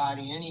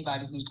everybody,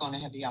 anybody who's going to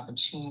have the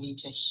opportunity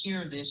to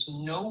hear this,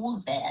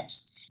 know that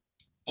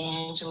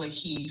Angela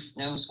Heath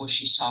knows what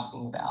she's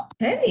talking about.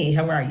 Hey,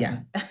 how are you?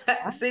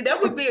 See, that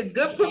would be a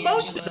good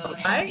promotion, Angela,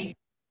 right?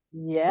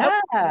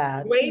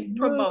 Yeah. Great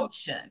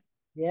promotion.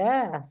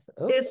 Yes.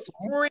 Okay. It's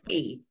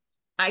free.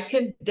 I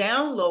can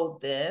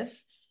download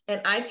this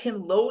and I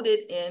can load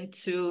it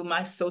into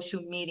my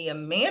social media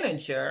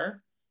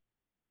manager.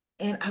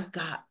 And I've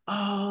got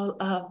all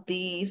of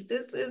these.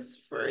 This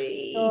is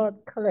free.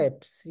 Short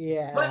clips.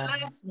 Yeah. One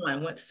last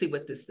one. Let's see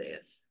what this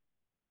says.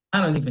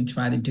 I don't even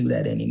try to do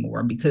that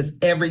anymore because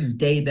every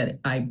day that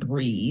I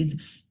breathe,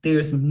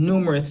 there's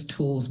numerous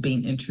tools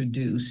being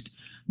introduced.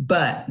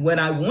 But what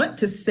I want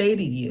to say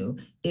to you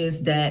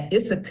is that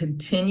it's a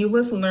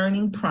continuous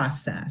learning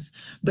process.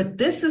 But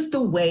this is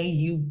the way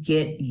you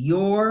get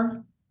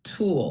your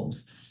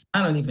tools.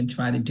 I don't even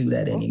try to do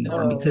that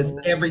anymore because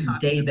every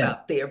day that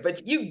out there,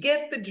 but you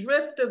get the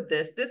drift of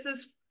this. This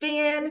is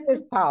fantastic.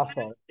 It's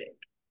powerful.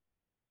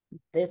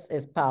 This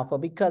is powerful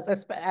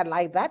because I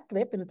like that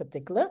clip in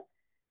particular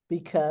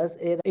because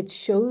it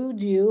showed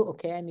you,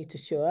 okay, I need to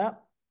show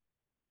up.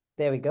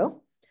 There we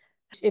go.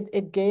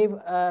 It gave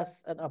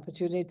us an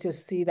opportunity to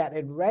see that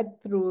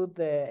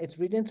it's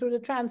reading through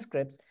the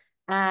transcripts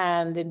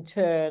and in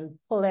turn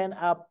pulling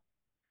up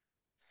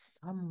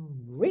some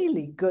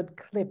really good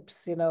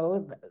clips,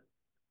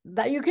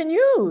 that you can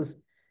use.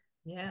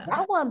 Yeah.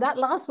 That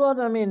last one,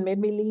 I mean, made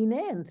me lean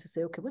in to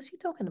say, okay, what's she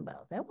talking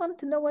about? I want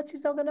to know what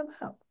she's talking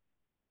about.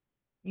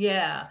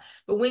 Yeah,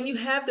 but when you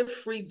have the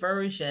free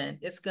version,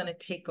 it's going to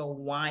take a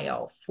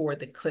while for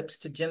the clips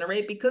to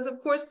generate because,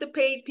 of course, the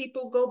paid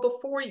people go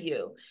before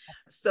you.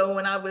 So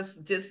when I was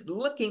just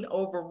looking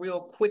over real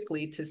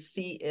quickly to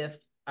see if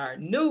our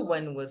new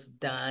one was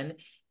done,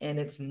 and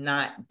it's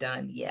not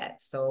done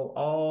yet. So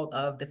all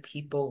of the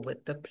people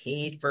with the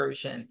paid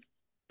version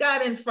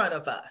got in front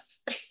of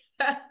us.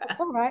 That's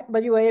all right,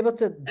 but you were able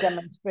to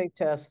demonstrate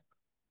to us,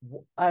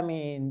 I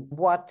mean,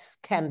 what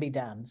can be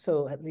done.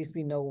 So at least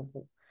we know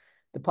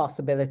the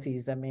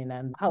possibilities, I mean,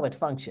 and how it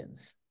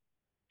functions.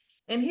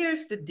 And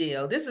here's the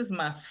deal. This is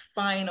my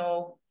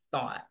final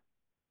thought.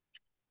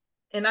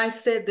 And I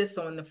said this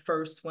on the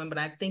first one, but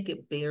I think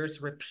it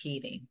bears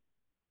repeating.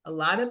 A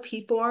lot of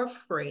people are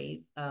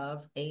afraid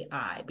of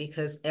AI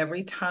because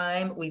every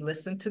time we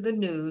listen to the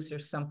news,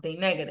 there's something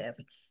negative.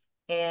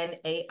 And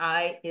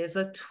AI is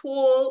a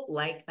tool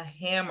like a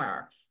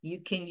hammer.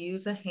 You can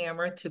use a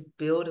hammer to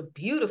build a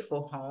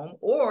beautiful home,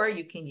 or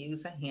you can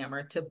use a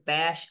hammer to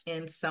bash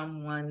in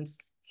someone's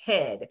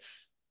head.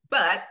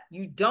 But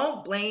you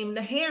don't blame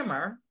the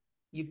hammer,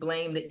 you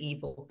blame the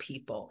evil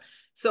people.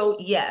 So,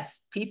 yes,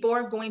 people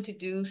are going to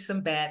do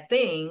some bad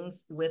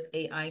things with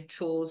AI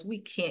tools. We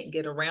can't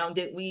get around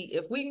it.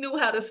 If we knew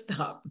how to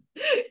stop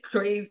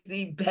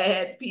crazy,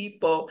 bad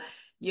people,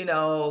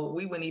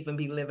 we wouldn't even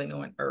be living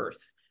on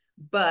Earth.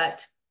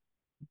 But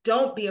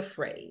don't be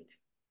afraid.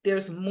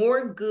 There's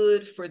more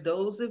good for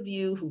those of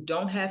you who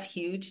don't have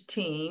huge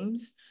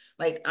teams.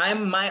 Like,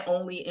 I'm my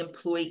only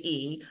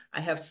employee.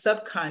 I have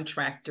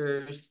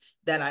subcontractors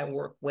that I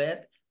work with.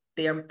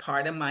 They're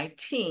part of my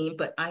team,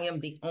 but I am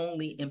the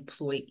only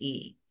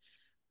employee.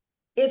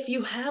 If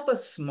you have a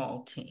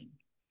small team,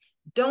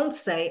 don't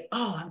say,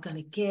 oh, I'm going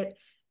to get,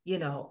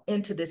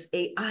 into this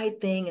AI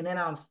thing and then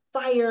I'll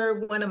fire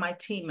one of my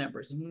team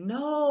members.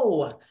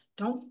 No,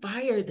 don't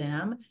fire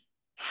them.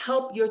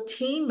 Help your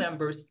team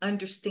members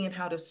understand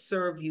how to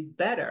serve you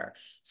better.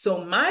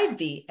 So my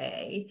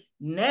VA,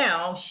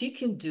 now she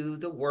can do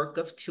the work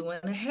of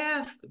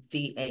 2.5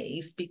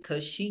 VAs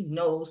because she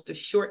knows the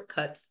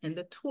shortcuts and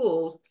the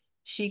tools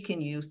she can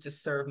use to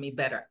serve me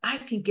better. I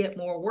can get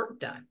more work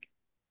done.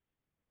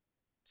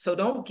 So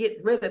don't get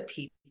rid of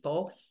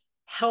people.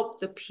 Help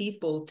the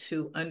people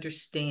to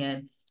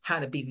understand how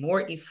to be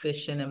more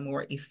efficient and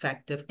more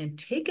effective and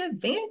take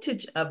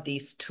advantage of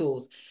these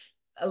tools.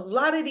 A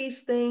lot of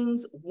these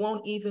things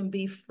won't even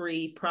be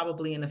free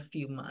probably in a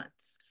few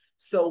months.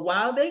 So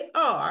while they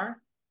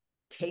are,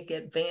 take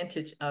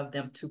advantage of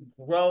them to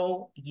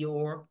grow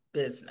your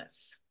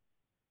business.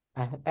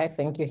 I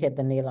think you hit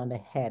the nail on the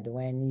head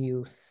when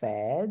you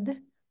said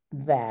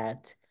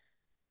that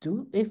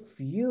if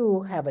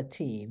you have a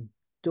team,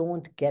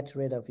 don't get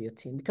rid of your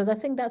team, because I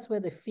think that's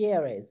where the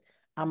fear is.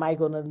 Am I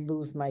going to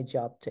lose my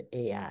job to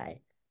AI?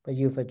 But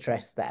you've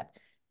addressed that.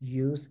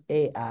 Use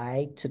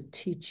AI to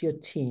teach your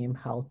team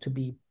how to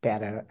be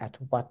better at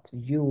what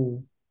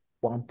you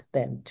want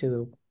them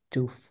to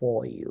do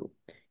for you.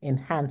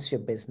 Enhance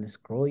your business,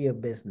 grow your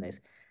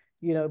business.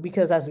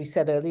 Because as we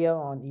said earlier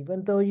on,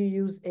 even though you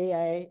use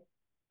AI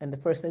in the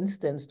first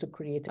instance to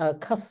create a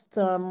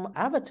custom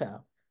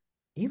avatar,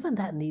 even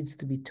that needs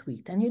to be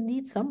tweaked. And you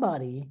need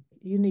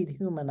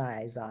human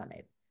eyes on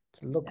it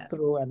to look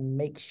through and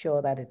make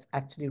sure that it's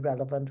actually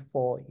relevant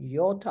for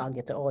your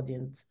target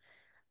audience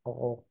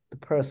or the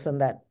person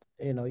that,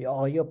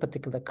 or your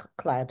particular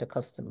client or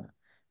customer.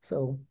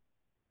 So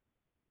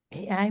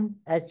AI,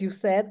 as you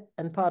said,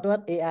 and part of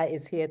what AI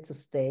is here to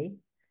stay,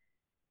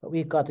 but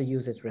we've got to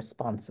use it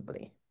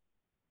responsibly.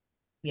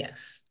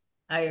 Yes,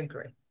 I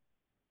agree.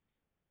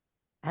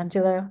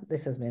 Angela,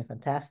 this has been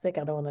fantastic.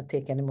 I don't want to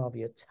take any more of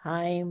your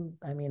time.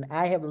 I mean,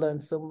 I have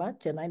learned so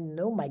much, and I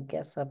know my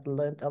guests have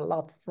learned a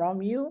lot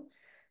from you.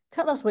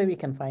 Tell us where we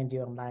can find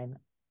you online,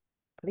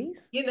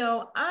 please.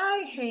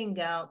 I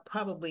hang out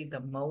probably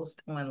the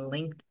most on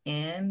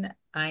LinkedIn.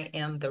 I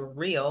am the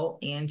real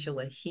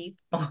Angela Heath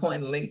on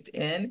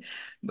LinkedIn,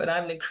 but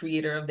I'm the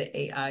creator of the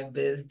AI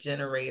Biz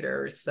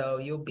Generator. So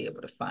you'll be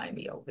able to find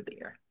me over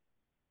there.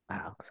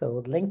 Wow.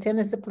 So LinkedIn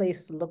is the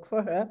place to look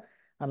for her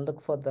and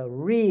look for the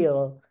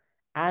real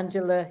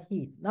Angela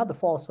Heath, not the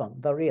false one,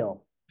 the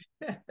real.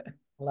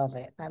 Love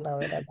it. I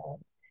love it. I love it.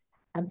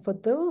 And for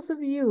those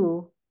of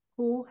you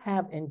who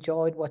have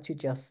enjoyed what you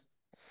just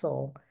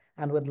saw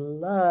and would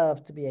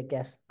love to be a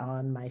guest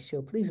on my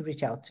show, please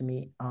reach out to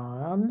me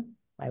on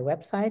my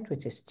website,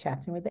 which is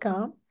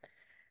chattingwith.com.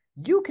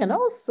 You can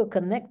also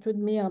connect with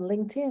me on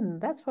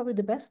LinkedIn. That's probably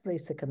the best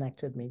place to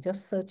connect with me.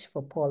 Just search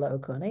for Paula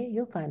Okone.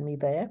 You'll find me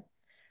there.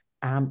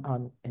 I'm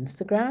on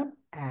Instagram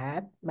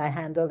my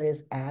handle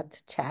is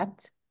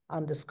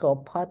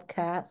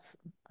 @chat_podcast.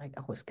 I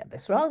always get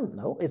this wrong.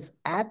 No, it's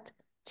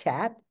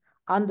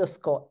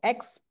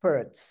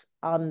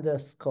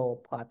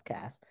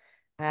 @chat_experts_podcast.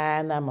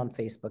 And I'm on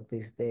Facebook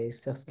these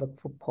days. Just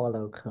look for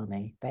Paula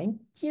Okone.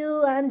 Thank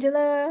you,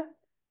 Angela.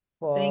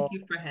 Thank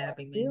you for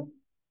having me.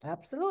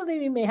 Absolutely.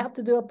 We may have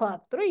to do a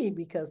part 3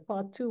 because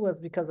part 2 was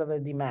because of a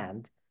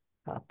demand.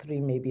 Part 3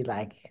 may be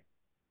like,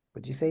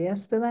 would you say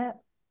yes to that?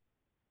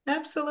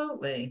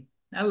 Absolutely.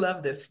 I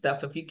love this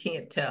stuff. If you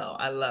can't tell,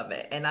 I love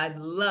it. And I'd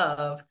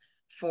love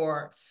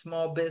for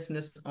small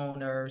business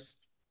owners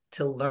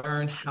to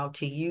learn how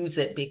to use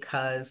it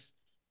because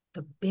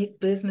the big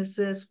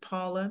businesses,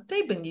 Paula,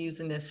 they've been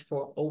using this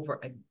for over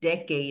a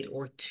decade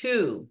or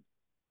two.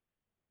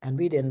 And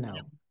we didn't know.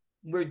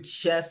 We're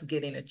just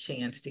getting a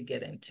chance to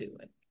get into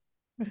it.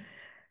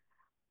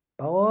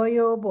 Boy,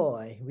 oh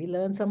boy, we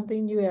learn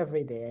something new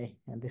every day,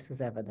 and this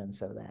is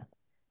evidence of that.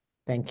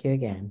 Thank you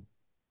again.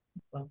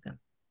 Welcome.